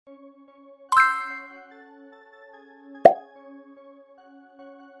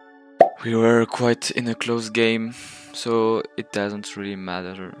We were quite in a close game, so it doesn't really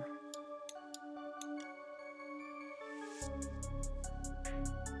matter.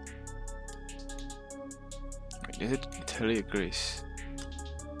 Is it Italy or Greece?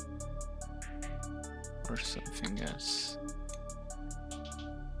 Or something else?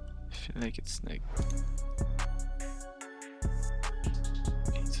 I feel like it's like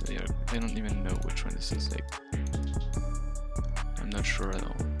Italy or I don't even know which one this is. Like, I'm not sure at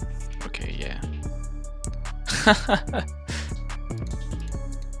all. Okay, yeah.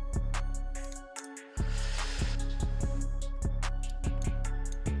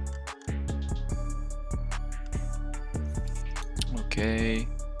 Okay.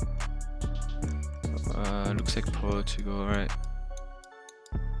 Looks like Portugal, right?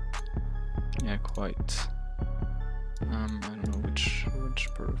 Yeah, quite. I don't know which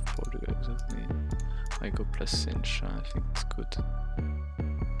part of Portugal exactly. I go Placentia, I think it's good.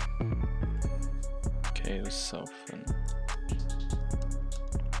 Okay, it was south and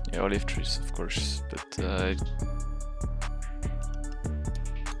yeah, olive trees of course, but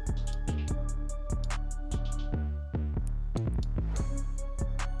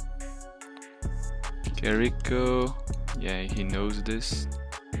okay, Rico, yeah, he knows this.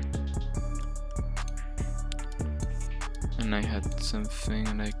 And I had something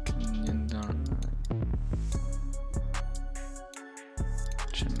like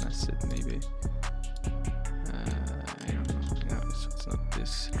Chemaset maybe. I don't know. No, it's not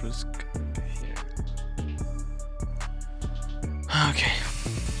this. It was here. Okay.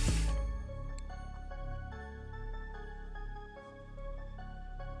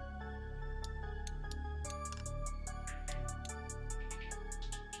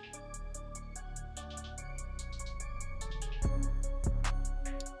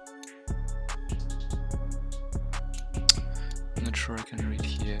 I'm not sure I can read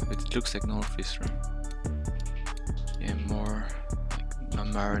here, but it looks like Northeastern. Yeah, more like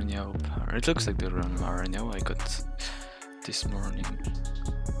Maranhão. It looks like the run Maranhão I got this morning.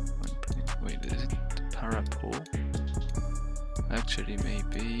 Wait, is it Parapo? Actually,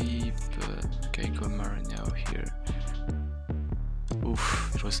 maybe, but okay, go Maranhão here.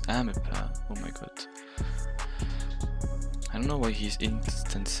 Oof, it was Amepa. Oh my god. I don't know why he's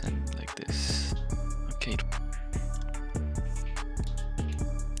instant send like this. Okay.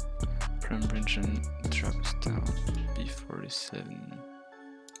 Bridge and drops down B47.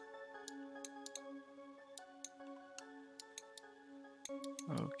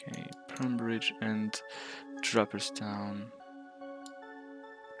 Okay, Bridge and droppers down.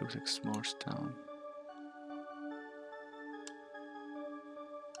 Looks like S'mores down.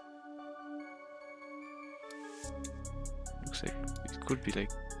 Looks like it could be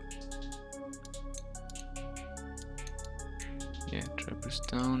like, yeah, droppers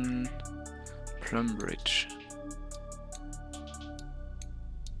down. Bridge.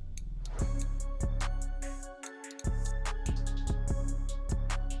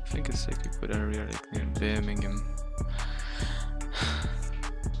 I think it's like a good area, like near Birmingham.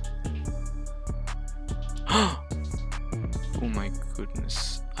 Oh my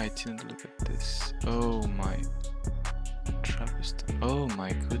goodness, I didn't look at this. Oh my Trappist. Oh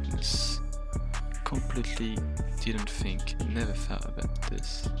my goodness. Completely didn't think, never thought about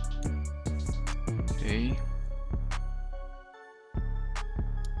this. Okay.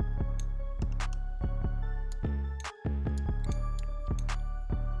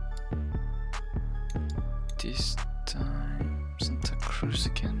 This time Santa Cruz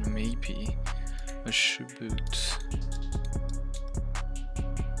again, maybe a Chubut.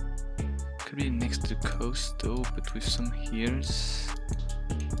 Could be next to the coast though, but with some here's.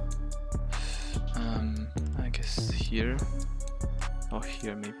 I guess here. Oh,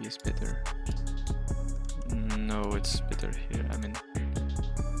 here maybe is better. No, it's better here. I mean,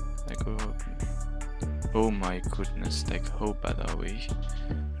 I go. Oh my goodness! Like, how bad are we?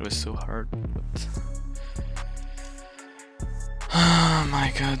 It was so hard, but oh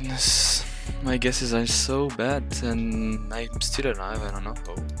my goodness! My guesses are so bad, and I'm still alive. I don't know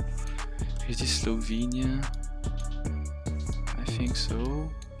how. Is this Slovenia? I think so,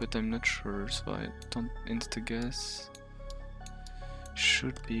 but I'm not sure, so I don't insta guess.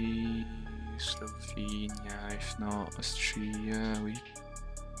 Should be Slovenia, if not Austria.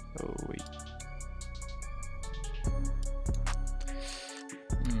 Oh wait.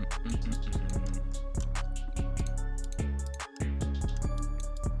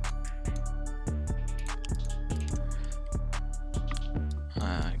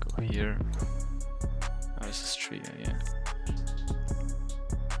 I go here. Oh, it's Austria, yeah.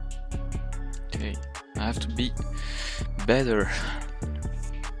 Okay, I have to be better.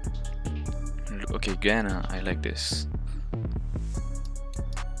 Okay, Ghana, I like this.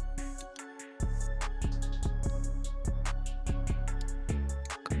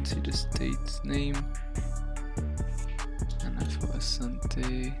 Can't see the state's name. Anafo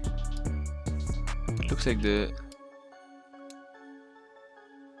Asante. It looks like the...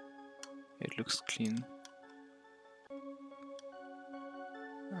 It looks clean.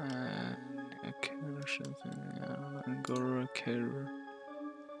 Angora Kerr.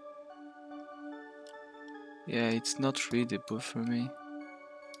 Yeah, it's not readable for me.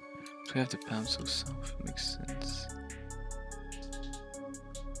 To have the palm so south makes sense.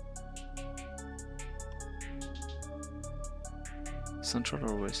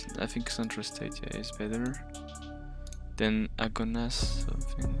 Central or West? I think Central State, yeah, is better. Then Agonas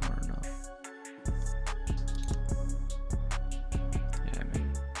something or not. Yeah, maybe.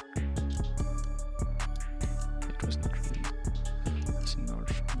 It was not really. It's in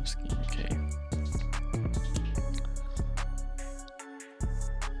North Musky, okay.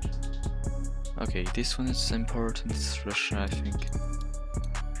 Okay, this one is important, it's Russia, I think.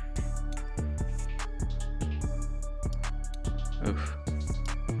 Oof.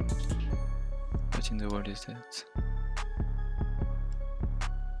 What in the world is that?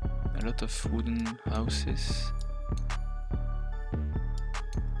 A lot of wooden houses.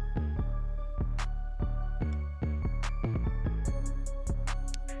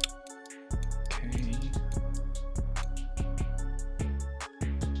 Okay.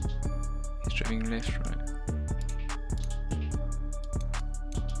 He's driving left, right?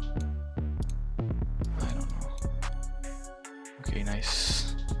 I don't know. Okay,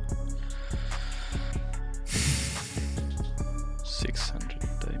 nice. 600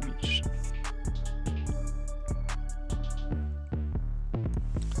 damage.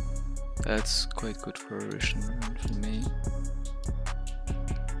 That's quite good for a Russian and for me.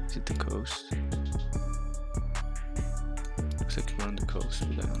 Is it the coast? Looks like we're on the coast,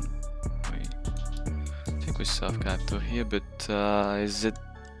 but I don't know. Wait. I think we South Capital here, but is it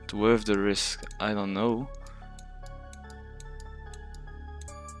worth the risk? I don't know.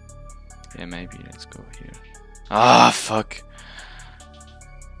 Yeah, maybe, let's go here. Ah, fuck!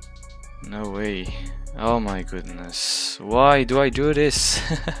 No way. Oh my goodness. Why do I do this?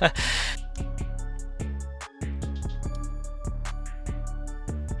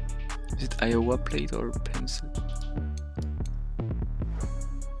 Is it Iowa plate or pencil?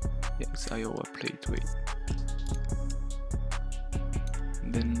 Yeah, it's Iowa plate, wait.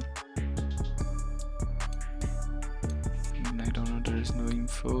 And then... I don't know, there is no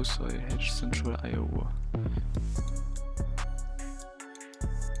info, so I hedge Central Iowa.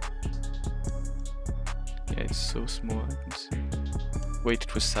 Yeah, it's so small, I can see. Wait,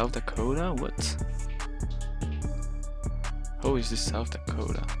 it was South Dakota? What? How is this South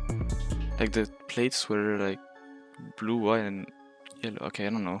Dakota? Like the plates were like blue, white and yellow. Okay, I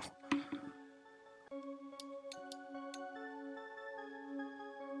don't know.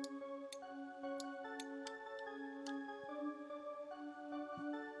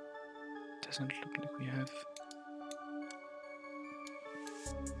 Doesn't look like we have.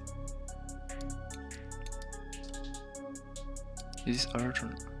 Is this art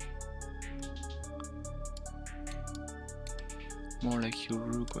or more like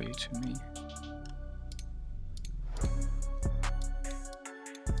Uruguay to me?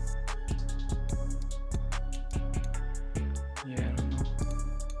 Yeah, I don't know.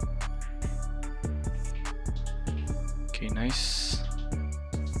 Okay, nice.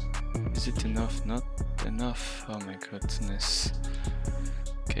 Is it enough? Not enough. Oh my goodness.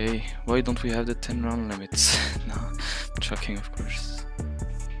 Okay, why don't we have the 10 round limits? No, joking, of course.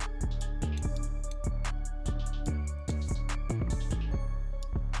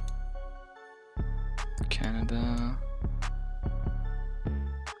 Canada.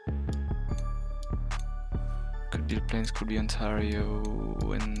 Could be the plains, could be Ontario,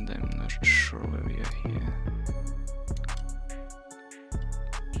 and I'm not sure where we are here.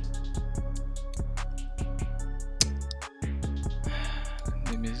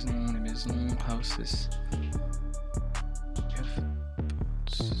 Les maisons, houses. We have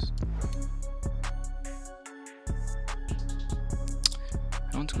boats.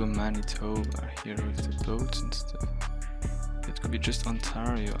 I want to go Manitoba here with the boats and stuff. It could be just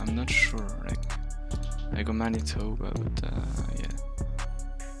Ontario, I'm not sure. Like, I go Manitoba, but yeah.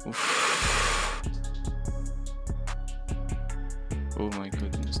 Oof. Oh my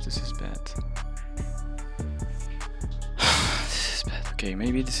goodness, this is bad. This is bad. Okay,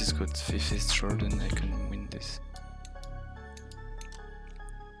 maybe this is good. If it's short, then I can win this.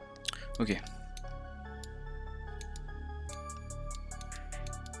 Okay,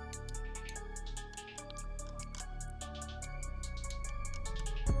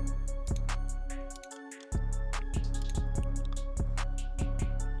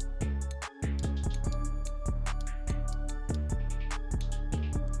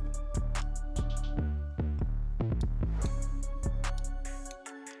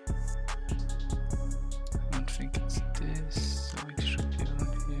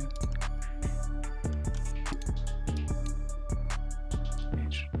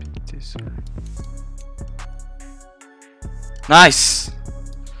 Nice!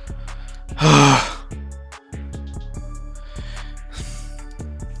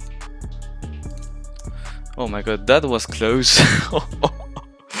 Oh my god, that was close.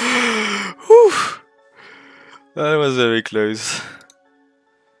 Whew. That was very close.